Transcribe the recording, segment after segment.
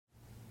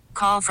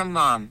Call from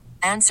mom.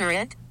 Answer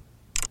it.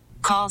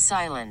 Call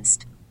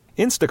silenced.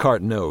 Instacart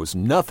knows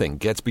nothing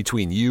gets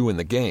between you and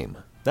the game.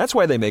 That's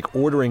why they make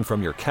ordering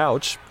from your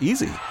couch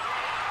easy.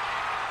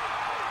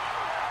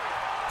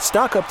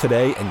 Stock up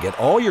today and get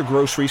all your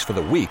groceries for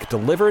the week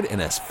delivered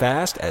in as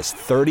fast as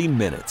 30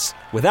 minutes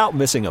without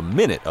missing a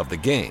minute of the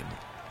game.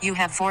 You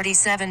have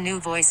 47 new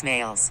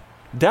voicemails.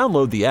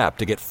 Download the app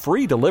to get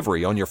free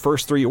delivery on your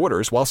first 3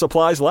 orders while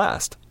supplies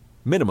last.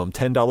 Minimum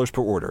 $10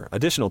 per order.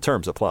 Additional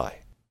terms apply.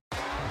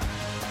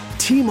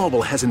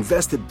 T-Mobile has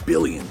invested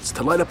billions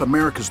to light up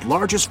America's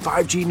largest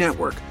 5G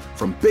network,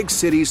 from big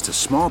cities to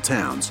small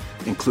towns,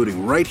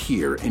 including right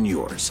here in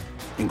yours.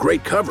 And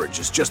great coverage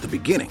is just the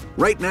beginning.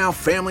 Right now,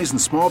 families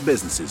and small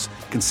businesses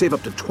can save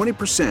up to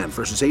 20%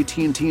 versus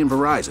AT&T and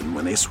Verizon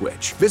when they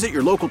switch. Visit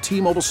your local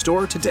T-Mobile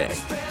store today.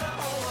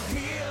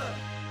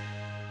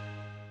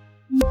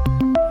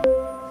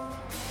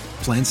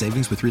 Plan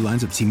savings with 3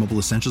 lines of T-Mobile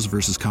Essentials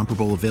versus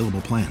comparable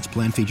available plans.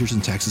 Plan features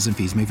and taxes and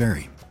fees may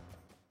vary.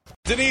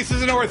 Denise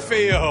is in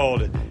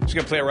Northfield. She's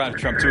going to play around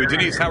with Trump, too.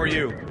 Denise, how are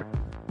you?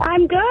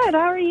 I'm good. How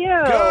are you?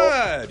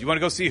 Good. You want to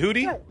go see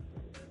Hootie? Good.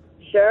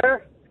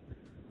 Sure.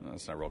 Oh,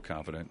 that's not real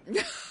confident.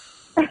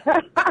 All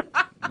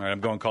right, I'm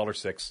going caller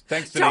 6.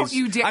 Thanks, Denise. Don't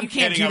you dare. I'm You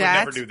can't kidding. do that.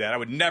 I would never do that. I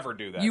would never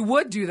do that. You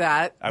would do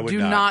that. I would do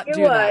not.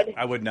 do You that. would.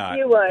 I would not.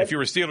 You would. If you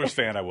were a Steelers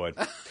fan, I would.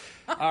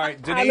 All right,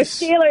 I'm a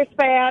Denise. Steelers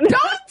fan.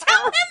 Don't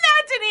tell him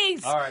that,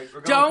 Denise. All right,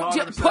 we're going Don't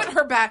to call put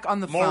her back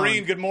on the phone.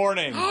 Maureen, good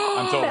morning.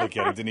 I'm totally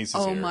kidding. Denise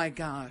is here. Oh, my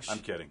gosh. I'm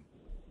kidding.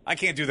 I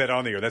can't do that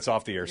on the air. That's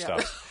off the air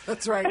stuff.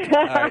 That's right.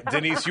 All right,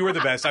 Denise, you were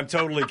the best. I'm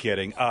totally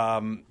kidding.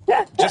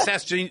 Just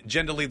ask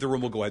Jen to leave the room.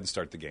 We'll go ahead and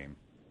start the game.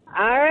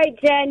 All right,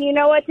 Jen, you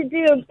know what to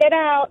do. Get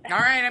out. All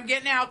right, I'm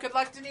getting out. Good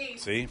luck,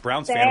 Denise. See,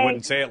 Browns fan Thanks.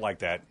 wouldn't say it like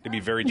that. It'd be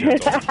very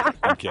gentle.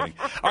 I'm kidding.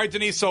 All right,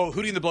 Denise, so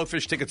Hootie and the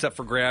Blowfish tickets up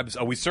for grabs.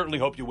 We certainly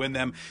hope you win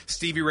them.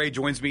 Stevie Ray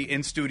joins me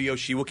in studio.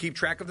 She will keep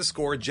track of the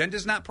score. Jen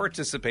does not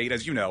participate,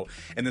 as you know,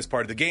 in this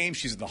part of the game.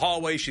 She's in the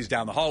hallway. She's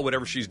down the hall,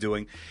 whatever she's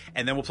doing.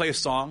 And then we'll play a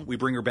song. We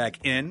bring her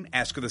back in,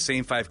 ask her the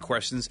same 5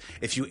 questions.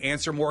 If you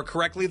answer more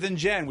correctly than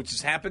Jen, which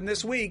has happened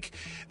this week,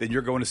 then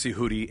you're going to see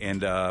Hootie,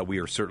 and we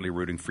are certainly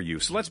rooting for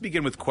you. So let's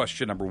begin with question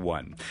number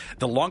 1.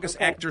 The longest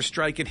actor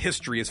strike in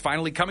history is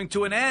finally coming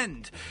to an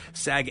end.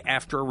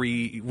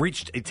 SAG-AFTRA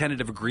reached a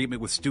tentative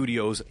agreement with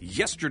studios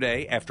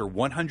yesterday after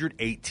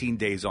 118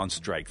 days on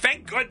strike.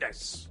 Thank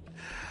goodness.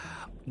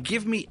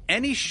 Give me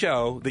any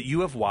show that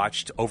you have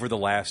watched over the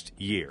last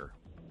year.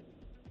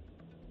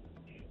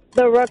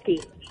 The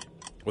Rookie.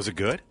 Was it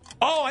good?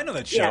 Oh, I know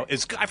that show.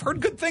 Yes. I've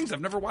heard good things.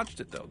 I've never watched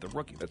it, though. The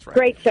Rookie, that's right.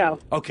 Great show.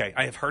 Okay,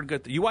 I have heard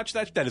good. You watched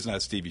that? That is not a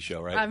Stevie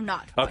show, right? I've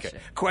not watched Okay,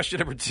 it. question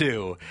number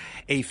 2.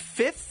 A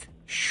 5th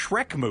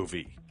Shrek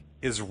movie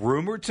is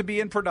rumored to be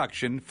in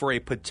production for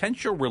a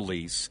potential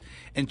release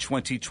in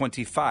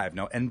 2025.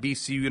 Now,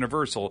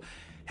 NBCUniversal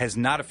has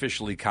not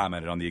officially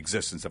commented on the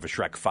existence of a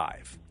Shrek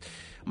 5.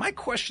 My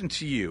question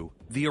to you,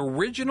 the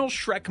original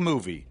Shrek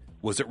movie,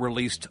 was it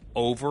released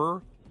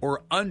over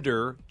or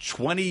under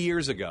 20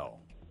 years ago?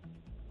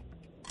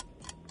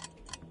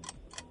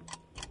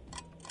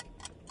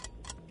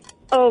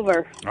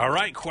 Over. All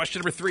right,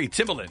 question number 3.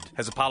 Timbaland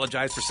has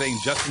apologized for saying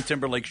Justin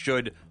Timberlake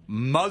should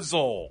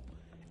muzzle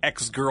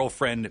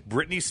ex-girlfriend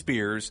Britney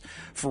Spears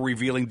for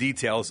revealing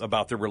details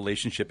about their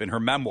relationship in her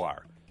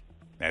memoir.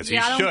 As he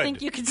should. I don't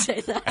think you can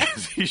say that.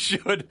 As he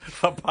should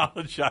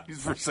apologize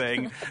for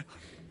saying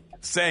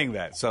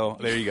that. So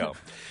there you go.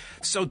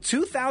 So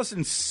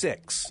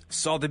 2006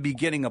 saw the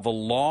beginning of a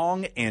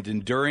long and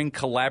enduring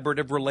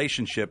collaborative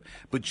relationship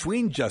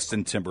between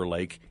Justin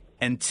Timberlake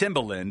and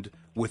Timbaland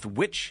with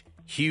which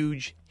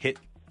huge hit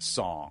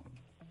song?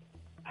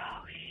 Oh,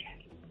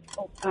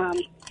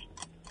 shit.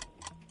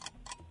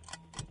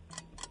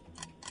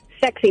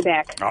 Sexy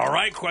Back. All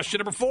right, question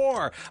number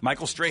 4.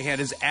 Michael Strahan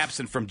is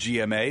absent from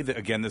GMA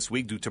again this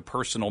week due to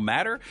personal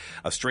matter.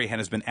 Strahan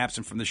has been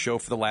absent from the show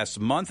for the last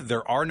month.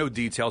 There are no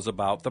details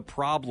about the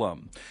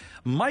problem.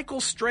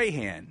 Michael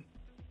Strahan,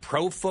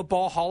 Pro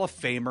Football Hall of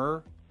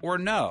Famer or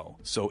no?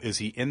 So is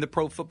he in the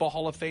Pro Football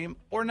Hall of Fame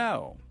or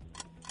no?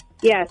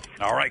 Yes.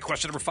 All right,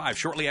 question number 5.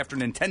 Shortly after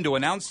Nintendo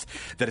announced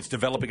that it's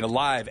developing a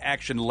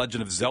live-action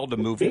Legend of Zelda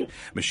movie,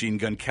 Machine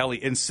Gun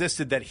Kelly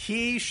insisted that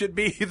he should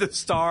be the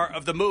star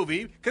of the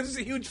movie because he's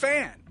a huge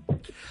fan.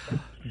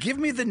 Give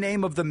me the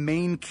name of the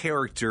main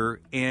character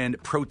and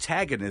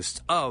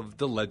protagonist of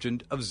the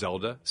Legend of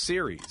Zelda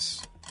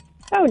series.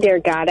 Oh, dear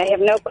God, I have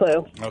no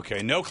clue.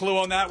 Okay, no clue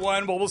on that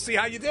one. Well, we'll see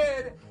how you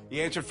did.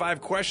 You answered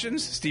 5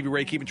 questions. Stevie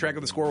Ray keeping track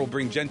of the score. We'll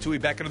bring Jen Toohey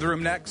back into the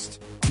room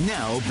next.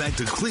 Now, back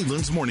to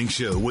Cleveland's Morning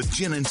Show with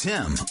Jen and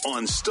Tim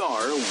on Star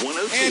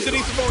 102. And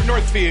Denise from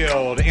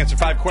Northfield answered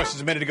 5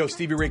 questions a minute ago.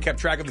 Stevie Ray kept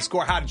track of the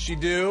score. How did she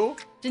do?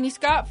 Denise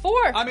got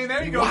 4. I mean,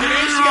 there you go. Wow.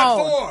 Denise, you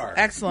got 4.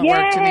 Excellent work,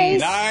 Yay.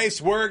 Denise.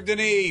 Nice work,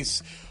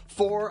 Denise.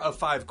 4 of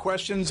 5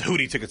 questions.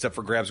 Hootie tickets up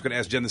for grabs. We're going to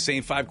ask Jen the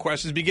same 5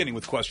 questions, beginning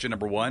with question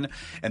number 1.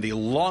 And the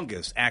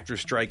longest actor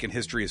strike in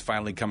history is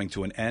finally coming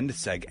to an end.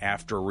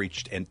 SAG-AFTRA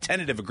reached a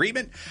tentative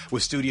agreement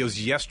with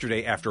studios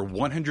yesterday after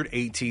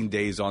 118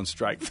 days on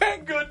strike.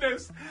 Thank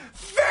goodness.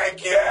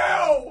 Thank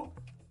you.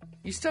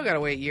 You still got to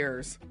wait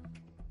years.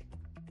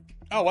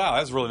 Oh, wow.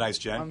 That's really nice,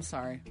 Jen. I'm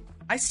sorry.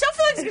 I still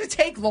feel like it's going to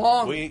take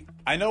long.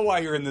 I know why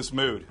you're in this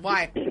mood.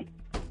 Why?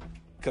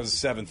 Because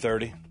it's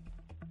 7:30.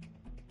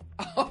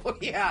 Oh,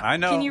 yeah. I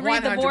know. Can you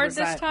read the 100%. board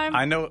this time?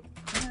 I know.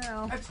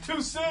 No. That's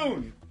too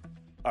soon.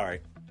 All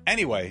right.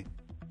 Anyway,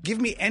 give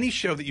me any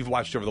show that you've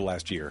watched over the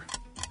last year.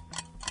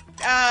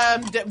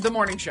 The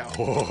morning show.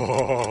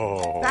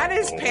 Oh. That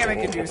is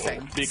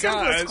panic-inducing.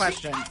 Simplest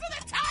question.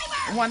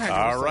 100%.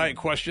 All right,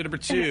 question number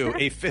 2.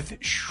 A 5th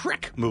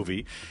Shrek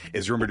movie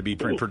is rumored to be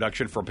in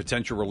production for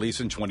potential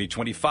release in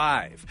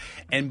 2025.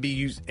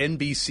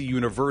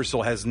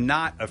 NBCUniversal has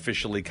not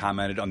officially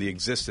commented on the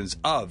existence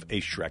of a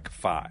Shrek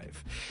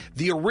 5.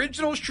 The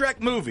original Shrek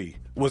movie,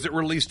 was it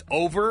released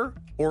over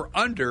or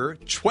under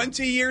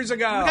 20 years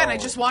ago? Again, I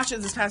just watched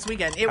it this past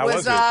weekend. It How was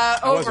was it?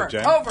 How was over. it,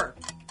 Jen? Over.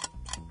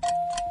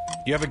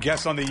 You have a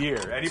guess on the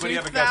year. Anybody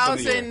have a guess on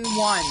the year?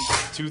 2001.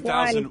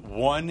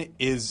 2001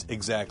 is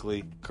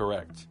exactly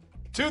correct.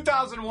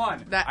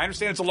 2001. I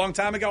understand it's a long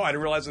time ago. I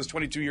didn't realize it was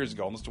 22 years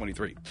ago, almost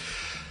 23.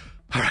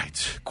 All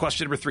right.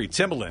 Question number 3.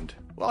 Timbaland.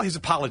 Well, he's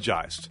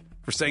apologized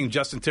for saying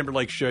Justin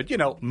Timberlake should,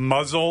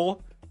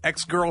 muzzle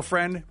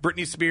ex-girlfriend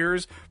Britney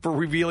Spears for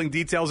revealing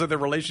details of their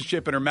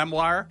relationship in her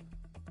memoir.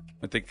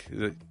 I think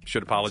they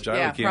should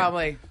apologize. Yeah,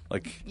 probably.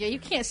 Yeah, you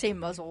can't say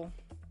muzzle.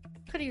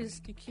 Could have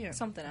used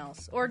something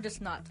else, or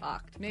just not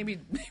talked. Maybe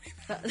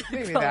that.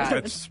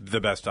 That's the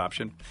best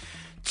option.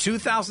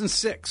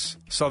 2006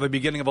 saw the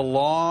beginning of a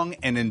long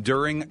and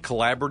enduring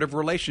collaborative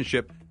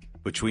relationship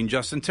between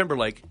Justin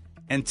Timberlake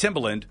and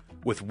Timbaland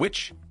with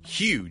which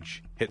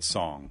huge hit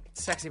song?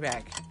 Sexy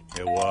Back.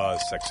 It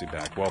was Sexy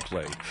Back. Well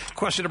played.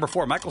 Question number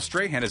 4. Michael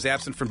Strahan is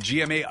absent from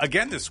GMA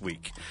again this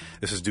week.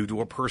 This is due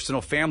to a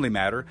personal family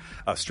matter.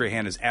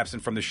 Strahan is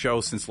absent from the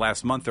show since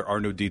last month. There are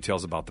no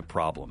details about the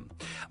problem.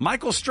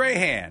 Michael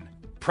Strahan,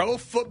 Pro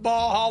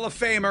Football Hall of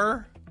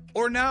Famer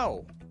or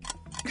no?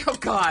 Oh,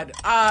 God.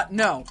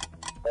 No.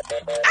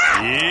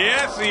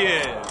 Yes, he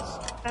is.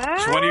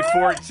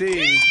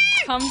 2014.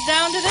 Comes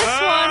down to this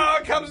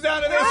one. It comes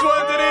down to this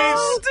one,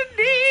 Denise.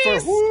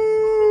 Denise.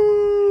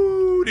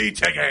 For Woody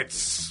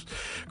tickets.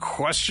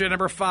 Question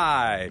number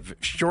 5.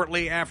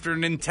 Shortly after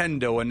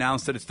Nintendo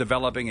announced that it's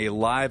developing a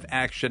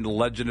live-action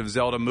Legend of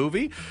Zelda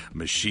movie,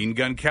 Machine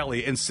Gun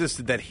Kelly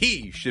insisted that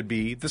he should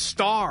be the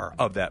star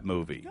of that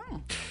movie.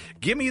 Oh.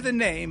 Give me the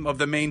name of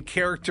the main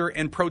character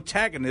and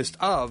protagonist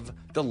of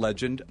the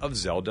Legend of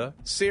Zelda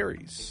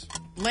series.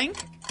 Link?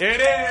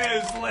 It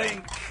is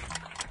Link.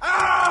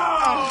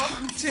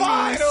 Oh,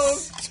 final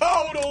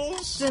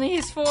totals.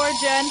 Denise 4,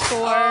 Jen 4.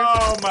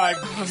 Oh, my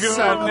goodness.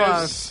 So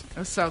close. It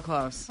was so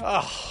close.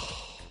 Oh.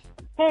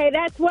 Hey,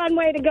 that's one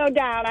way to go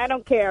down. I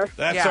don't care.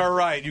 That's all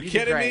right. You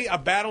kidding great. me? A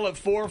battle at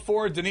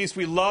 4-4. Denise,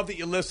 we love that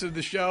you listened to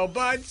the show,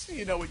 but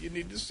you know what you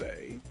need to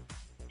say.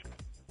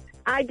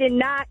 I did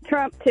not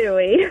trump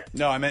Toohey.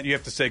 No, I meant you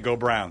have to say go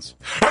Browns.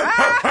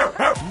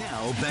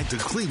 Now back to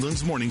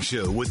Cleveland's Morning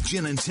Show with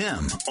Jen and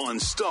Tim on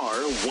Star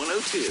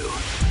 102.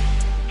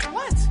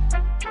 What?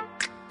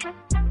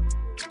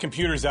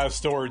 Computer's out of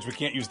storage. We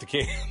can't use the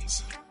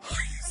cans. Are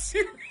you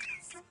serious?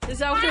 Is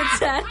that what it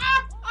said?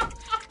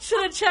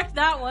 Should have checked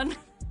that one.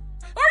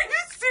 Are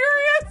you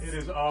serious? It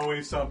is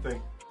always something.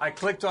 I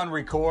clicked on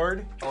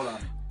record. Hold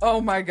on.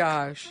 Oh, my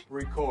gosh.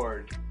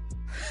 Record.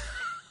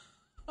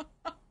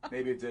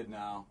 Maybe it did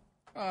now.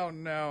 Oh,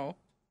 no.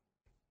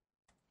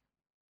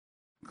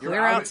 You're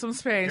Clear out some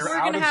space. You're We're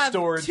out gonna of have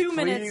storage. 2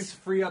 minutes. Please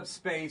free up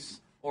space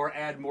or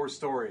add more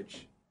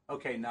storage.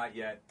 Okay, not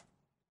yet.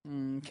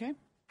 Okay.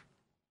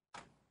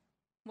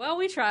 Well,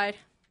 we tried.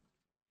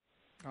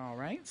 All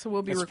right. So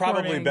we'll be It's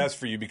recording. probably best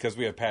for you because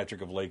we have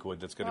Patrick of Lakewood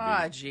that's going to be...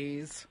 Ah,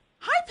 jeez.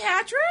 Hi,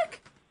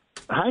 Patrick.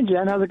 Hi,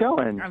 Jen. How's it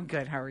going? I'm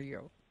good. How are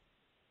you?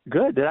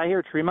 Good. Did I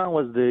hear Tremont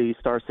was the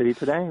Star City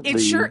today? It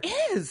sure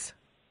is.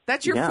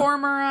 That's your Yeah.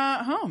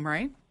 former home,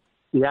 right?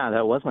 Yeah,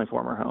 that was my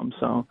former home,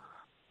 so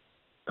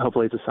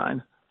hopefully it's a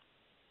sign.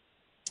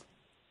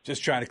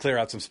 Just trying to clear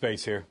out some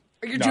space here.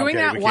 You're No, doing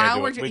I'm that kidding.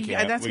 while We can't do we're... it. We Yeah,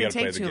 can't. that's We going gotta to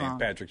play take the too game. long.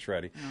 Patrick's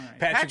ready. All right.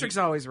 Patrick, Patrick's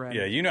always ready.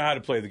 Yeah, you know how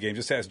to play the game.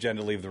 Just ask Jen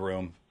to leave the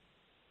room.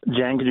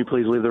 Jen, could you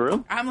please leave the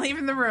room? I'm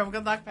leaving the room.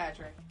 Good luck,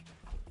 Patrick.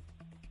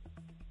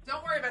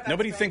 Don't worry about that.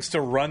 Nobody space. thinks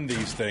to run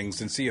these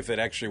things and see if it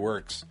actually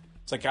works.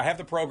 It's like I have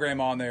the program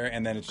on there,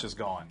 and then it's just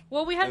gone.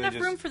 Well, we had And they enough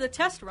just- room for the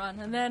test run,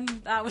 and then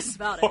that was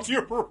about Oh, it.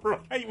 you're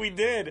right. We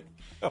did.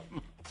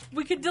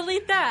 We could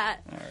delete that.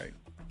 All right.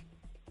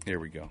 Here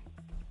we go.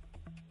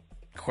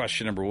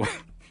 Question number 1.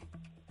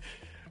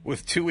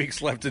 With 2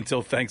 weeks left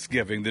until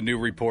Thanksgiving, the new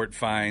report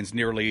finds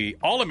nearly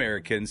all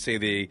Americans say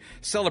they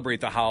celebrate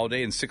the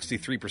holiday, and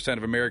 63%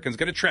 of Americans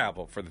going to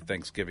travel for the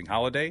Thanksgiving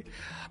holiday.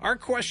 Our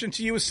question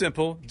to you is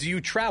simple. Do you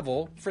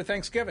travel for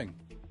Thanksgiving?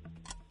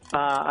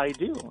 I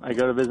do. I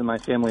go to visit my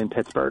family in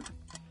Pittsburgh.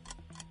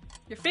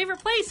 Your favorite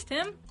place,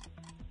 Tim.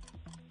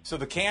 So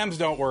the cams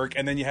don't work,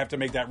 and then you have to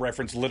make that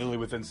reference literally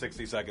within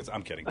 60 seconds.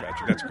 I'm kidding,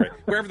 Patrick. That's great.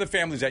 Wherever the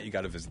family's at, you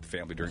got to visit the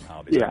family during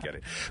holidays. Yeah. I get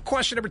it.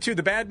 Question number 2.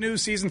 The bad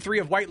news, season 3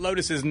 of White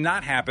Lotus is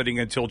not happening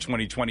until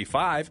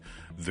 2025.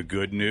 The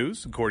good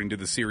news, according to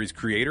the series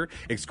creator,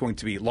 it's going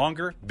to be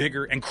longer,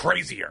 bigger, and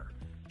crazier.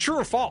 True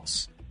or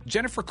false?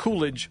 Jennifer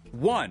Coolidge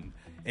won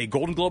a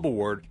Golden Globe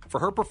Award for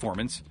her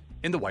performance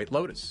in The White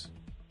Lotus.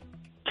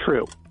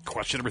 True.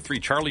 Question number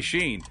 3. Charlie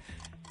Sheen.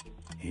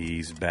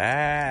 He's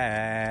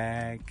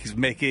back. He's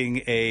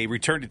making a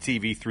return to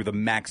TV through the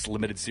Max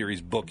limited series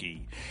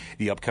Bookie.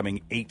 The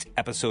upcoming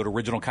 8-episode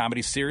original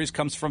comedy series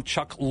comes from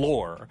Chuck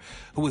Lorre,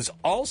 who is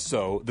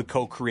also the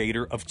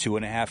co-creator of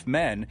 2.5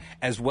 Men,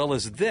 as well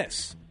as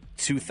this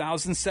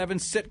 2007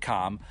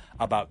 sitcom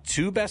about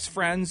two best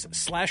friends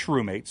 /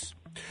 roommates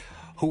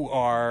who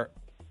are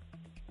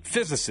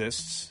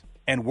physicists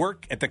and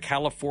work at the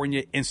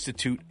California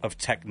Institute of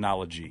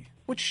Technology.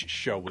 Which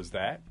show was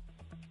that?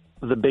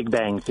 The Big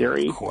Bang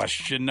Theory.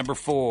 Question number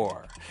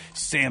 4.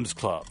 Sam's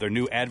Club, their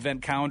new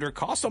advent calendar,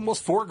 cost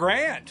almost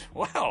 $4,000.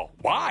 Wow,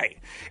 why?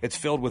 It's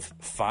filled with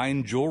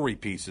fine jewelry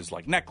pieces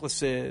like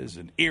necklaces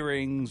and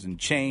earrings and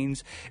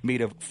chains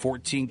made of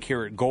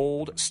 14-karat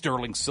gold,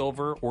 sterling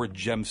silver, or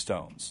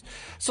gemstones.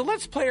 So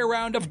let's play a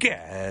round of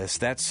Guess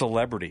That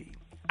Celebrity.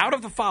 Out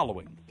of the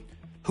following,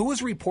 who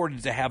is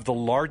reported to have the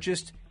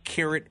largest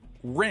carat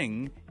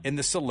ring in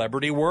the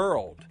celebrity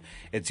world?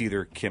 It's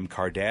either Kim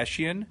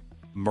Kardashian,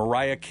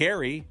 Mariah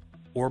Carey,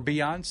 or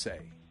Beyonce?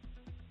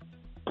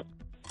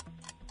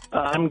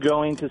 I'm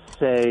going to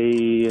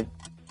say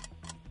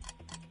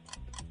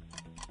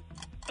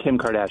Kim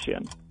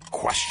Kardashian.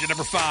 Question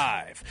number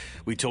 5.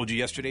 We told you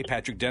yesterday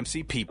Patrick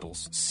Dempsey,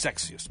 People's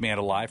Sexiest Man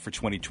Alive for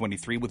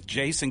 2023 with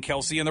Jason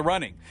Kelce in the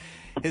running.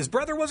 His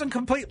brother wasn't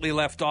completely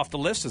left off the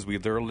list as we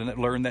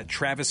learned that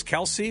Travis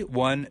Kelce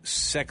won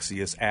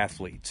Sexiest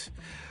Athlete.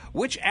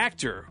 Which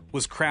actor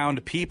was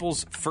crowned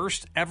People's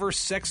first ever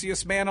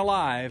Sexiest Man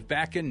Alive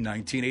back in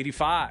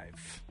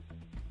 1985?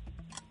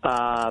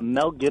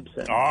 Mel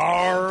Gibson.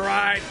 All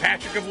right,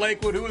 Patrick of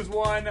Lakewood, who has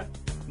won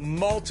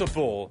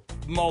multiple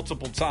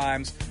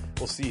times.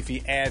 We'll see if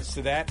he adds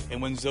to that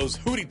and wins those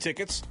Hootie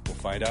tickets. We'll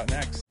find out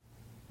next.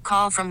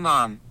 Call from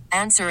mom.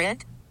 Answer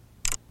it.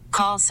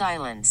 Call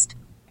silenced.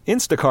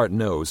 Instacart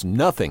knows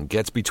nothing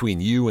gets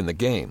between you and the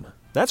game.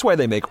 That's why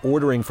they make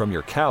ordering from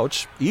your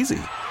couch easy.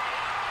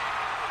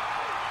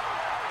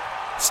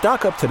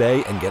 Stock up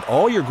today and get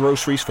all your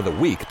groceries for the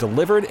week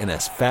delivered in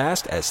as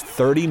fast as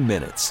 30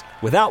 minutes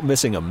without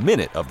missing a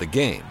minute of the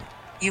game.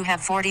 You have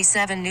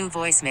 47 new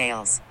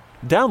voicemails.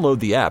 Download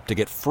the app to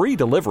get free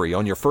delivery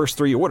on your first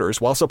 3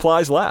 orders while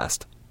supplies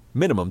last.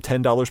 Minimum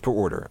 $10 per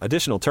order.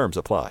 Additional terms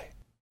apply.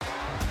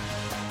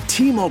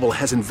 T-Mobile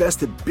has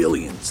invested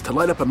billions to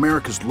light up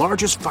America's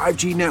largest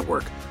 5G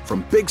network,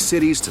 from big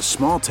cities to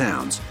small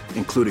towns,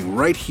 including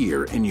right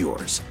here in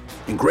yours.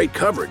 And great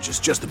coverage is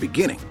just the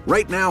beginning.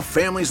 Right now,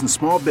 families and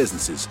small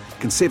businesses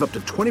can save up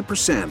to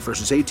 20%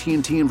 versus AT&T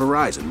and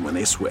Verizon when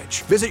they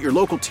switch. Visit your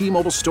local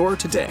T-Mobile store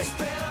today.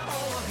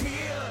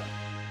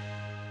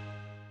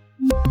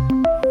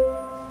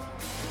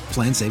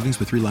 Plan savings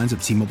with 3 lines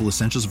of T-Mobile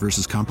Essentials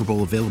versus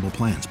comparable available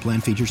plans. Plan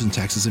features and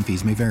taxes and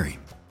fees may vary.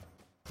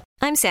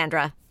 I'm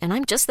Sandra, and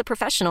I'm just the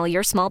professional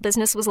your small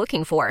business was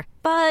looking for.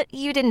 But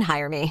you didn't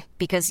hire me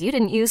because you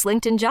didn't use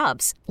LinkedIn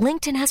Jobs.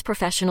 LinkedIn has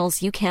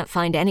professionals you can't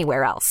find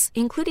anywhere else,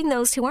 including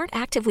those who aren't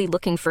actively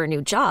looking for a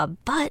new job,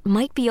 but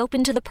might be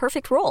open to the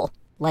perfect role,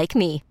 like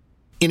me.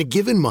 In a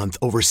given month,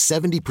 over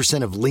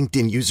 70% of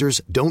LinkedIn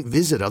users don't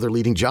visit other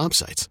leading job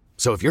sites.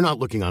 So if you're not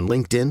looking on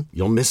LinkedIn,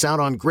 you'll miss out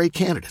on great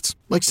candidates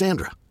like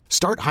Sandra.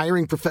 Start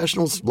hiring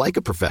professionals like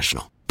a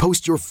professional.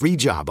 Post your free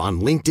job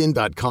on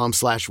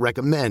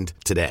linkedin.com/recommend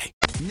today.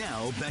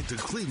 Now back to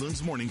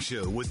Cleveland's Morning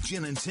Show with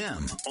Jen and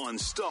Tim on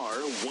Star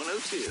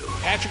 102.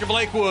 Patrick of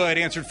Lakewood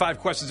answered 5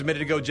 questions a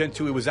minute ago. Jen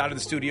Toohey was out of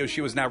the studio. She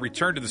was now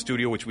returned to the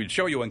studio, which we'd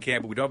show you on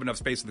cam, but we don't have enough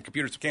space in the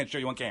computer, so we can't show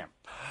you on cam.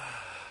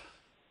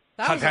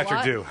 How'd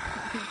Patrick do?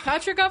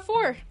 Patrick got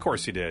 4. Of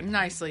course he did.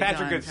 Nicely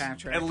Patrick done, gets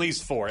Patrick. at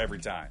least 4 every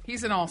time.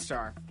 He's an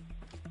all-star.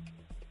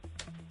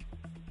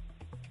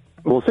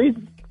 We'll see.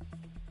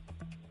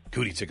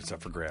 Hootie tickets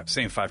up for grabs.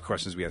 Same 5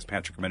 questions we asked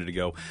Patrick a minute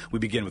ago. We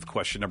begin with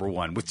question number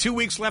 1. With 2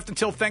 weeks left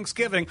until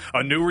Thanksgiving,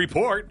 a new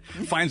report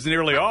finds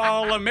nearly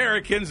all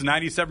Americans,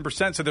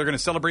 97%, said they're going to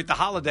celebrate the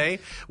holiday.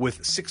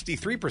 With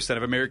 63%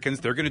 of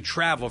Americans, they're going to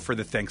travel for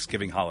the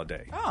Thanksgiving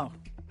holiday. Oh.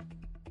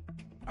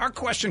 Our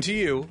question to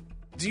you,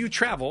 do you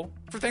travel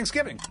for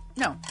Thanksgiving?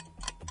 No.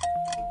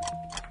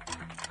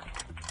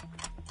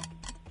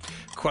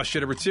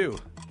 Question number 2.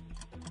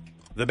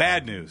 The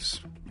bad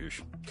news.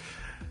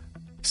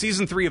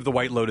 Season 3 of The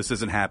White Lotus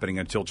isn't happening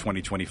until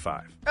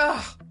 2025.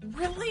 Ugh,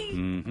 really?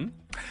 Mm-hmm.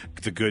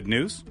 The good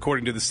news,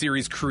 according to the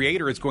series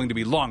creator, it's going to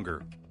be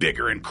longer,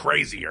 bigger, and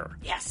crazier.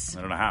 Yes.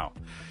 I don't know how.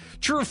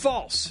 True or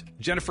false?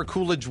 Jennifer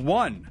Coolidge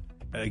won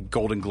a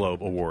Golden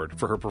Globe Award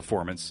for her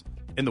performance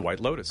in The White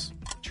Lotus.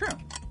 True.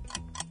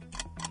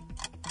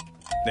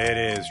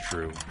 It is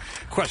true.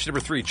 Question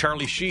number 3.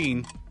 Charlie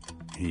Sheen,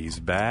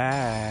 He's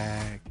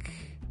back.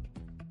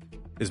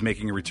 Is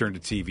making a return to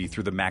TV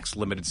through the Max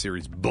Limited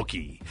series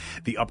Bookie.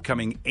 The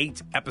upcoming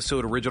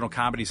 8-episode original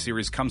comedy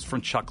series comes from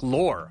Chuck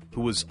Lorre,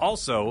 who was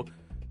also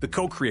the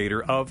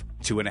co-creator of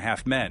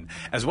 2.5 Men,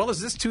 as well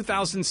as this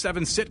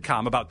 2007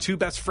 sitcom about two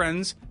best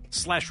friends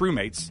 /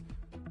 roommates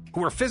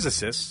who are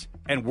physicists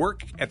and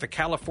work at the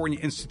California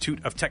Institute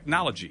of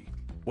Technology.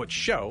 What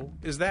show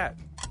is that?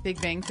 Big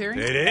Bang Theory?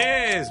 It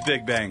is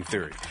Big Bang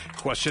Theory.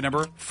 Question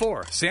number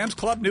 4. Sam's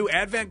Club new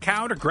advent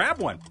calendar. Grab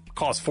one.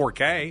 Costs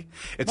 $4,000.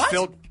 It's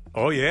filled...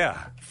 Oh,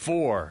 yeah.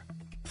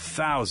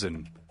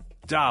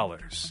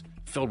 $4,000.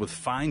 Filled with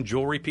fine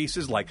jewelry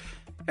pieces like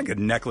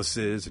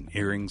necklaces and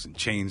earrings and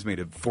chains made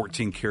of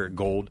 14-karat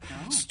gold,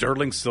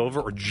 sterling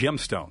silver, or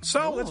gemstones.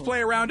 So let's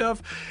play a round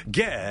of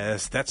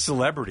Guess That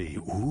Celebrity.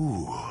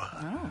 Ooh.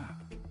 Oh.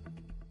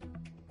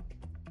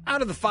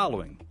 Out of the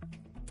following,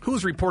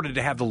 who's reported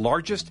to have the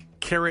largest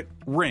carat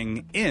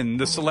ring in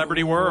the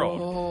celebrity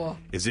world?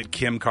 Is it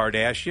Kim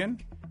Kardashian?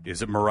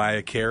 Is it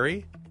Mariah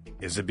Carey?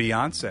 Is it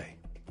Beyonce?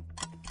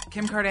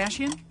 Kim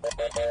Kardashian?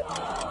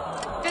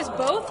 Guys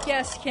both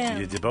guessed Kim.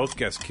 You did both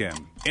guess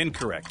Kim.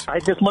 Incorrect. I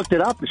just looked it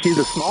up. She's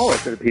the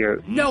smallest, it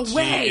appears. No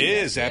way. She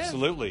is,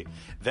 absolutely.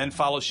 Then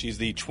follows, she's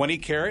the 20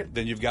 carat.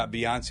 Then you've got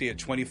Beyonce at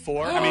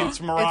 24. I mean,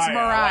 it's Mariah. It's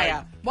Mariah.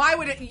 Right? Why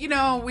would it,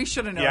 we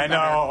should have known better. I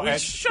know. We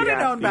should have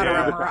known better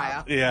on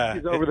Mariah. Yeah.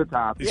 She's over the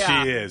top. She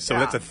is. So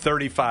that's a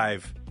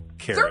 35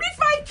 carat.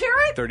 35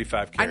 carat?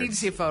 35 carat. I need to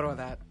see a photo of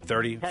that.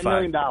 35. $10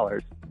 million. Oh,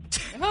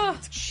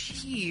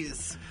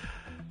 jeez.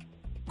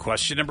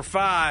 Question number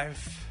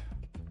 5.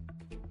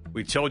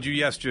 We told you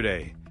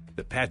yesterday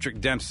that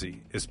Patrick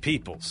Dempsey is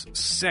People's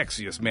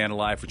Sexiest Man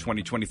Alive for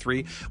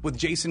 2023, with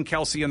Jason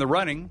Kelce in the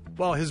running.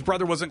 Well, his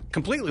brother wasn't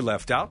completely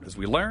left out, as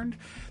we learned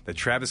that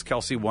Travis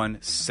Kelce won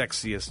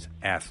Sexiest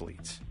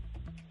Athlete.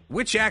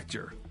 Which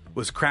actor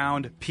was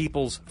crowned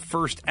People's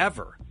first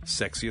ever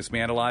Sexiest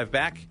Man Alive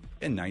back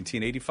in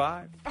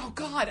 1985? Oh,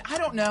 God, I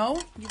don't know.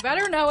 You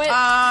better know it.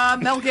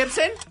 Mel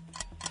Gibson?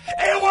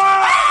 It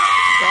was!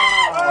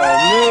 Oh,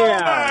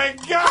 my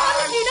God!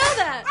 How did you know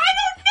that? I don't know!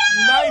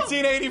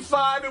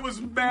 1985, it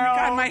was Mel.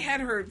 God, my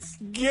head hurts.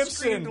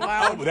 Gibson.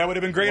 That would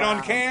have been great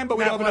on cam, but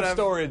we don't have enough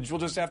storage. We'll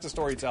just have to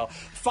storytell.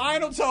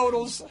 Final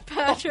totals.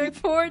 Patrick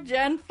 4,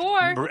 Jen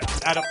 4.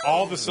 Out of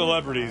all the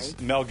celebrities,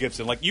 Mel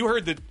Gibson. Like, you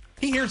heard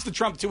he hears the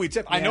Trump Toohey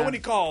tip. I know when he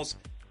calls,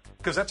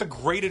 because that's a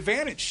great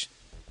advantage.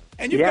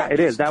 And it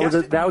is. That was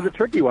a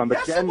tricky one,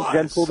 but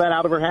Jen pulled that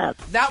out of her hat.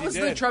 That was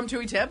the Trump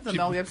Toohey tip, the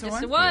Mel Gibson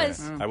one? Yes, it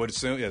was. Yeah. I would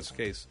assume, that's the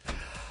case.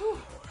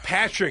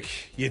 Patrick,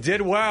 you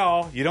did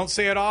well. You don't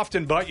say it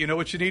often, but you know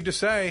what you need to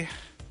say.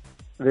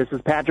 This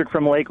is Patrick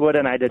from Lakewood,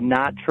 and I did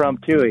not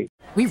trump Toohey.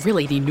 We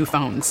really need new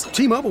phones.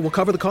 T-Mobile will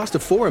cover the cost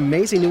of 4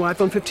 amazing new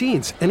iPhone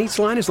 15s, and each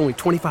line is only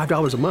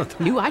 $25 a month.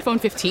 New iPhone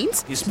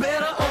 15s? It's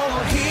better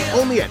over here.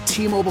 Only at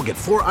T-Mobile, get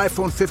 4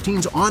 iPhone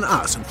 15s on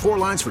us and 4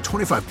 lines for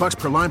 $25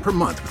 per line per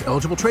month with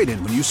eligible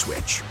trade-in when you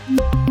switch.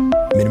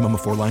 Minimum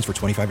of 4 lines for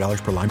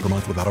 $25 per line per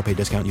month with autopay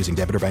discount using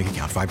debit or bank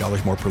account.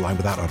 $5 more per line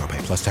without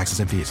autopay, plus taxes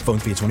and fees. Phone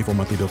fee at 24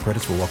 monthly bill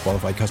credits for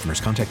well-qualified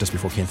customers. Contact us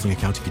before canceling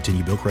account to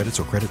continue bill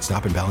credits or credit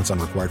stop and balance on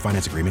required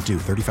finance agreement due.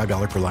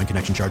 $35 per line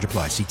connection charge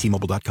applies. See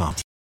T-Mobile.com.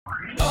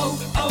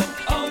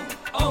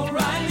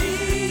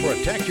 O'Reilly.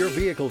 Protect your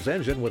vehicle's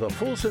engine with a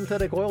full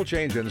synthetic oil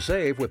change and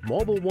save with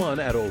Mobile One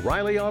at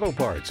O'Reilly Auto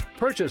Parts.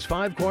 Purchase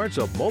 5 quarts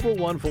of Mobile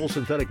One full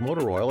synthetic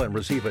motor oil and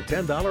receive a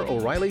 $10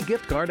 O'Reilly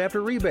gift card after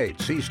rebate.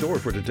 See store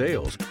for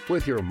details.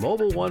 With your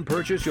Mobile One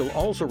purchase, you'll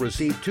also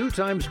receive 2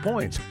 times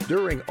points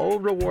during O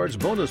Rewards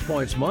Bonus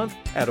Points Month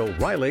at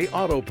O'Reilly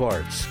Auto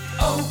Parts.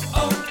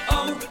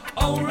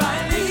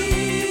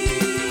 O'Reilly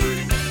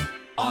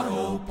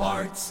Auto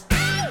Parts.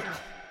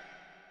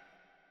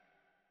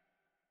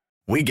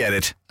 We get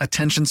it.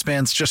 Attention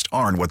spans just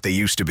aren't what they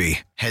used to be.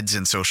 Heads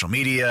in social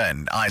media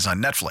and eyes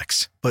on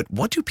Netflix. But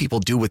what do people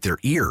do with their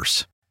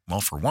ears?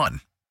 Well, for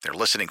one, they're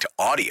listening to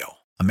audio.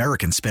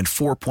 Americans spend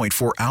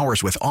 4.4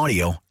 hours with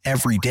audio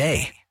every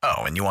day. Oh,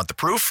 and you want the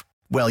proof?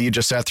 Well, you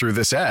just sat through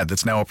this ad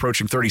that's now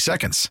approaching 30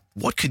 seconds.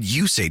 What could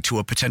you say to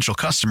a potential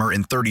customer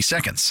in 30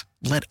 seconds?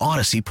 Let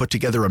Odyssey put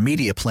together a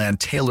media plan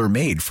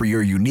tailor-made for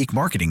your unique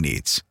marketing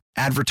needs.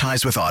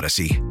 Advertise with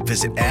Odyssey.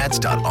 Visit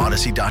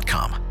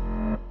ads.odyssey.com.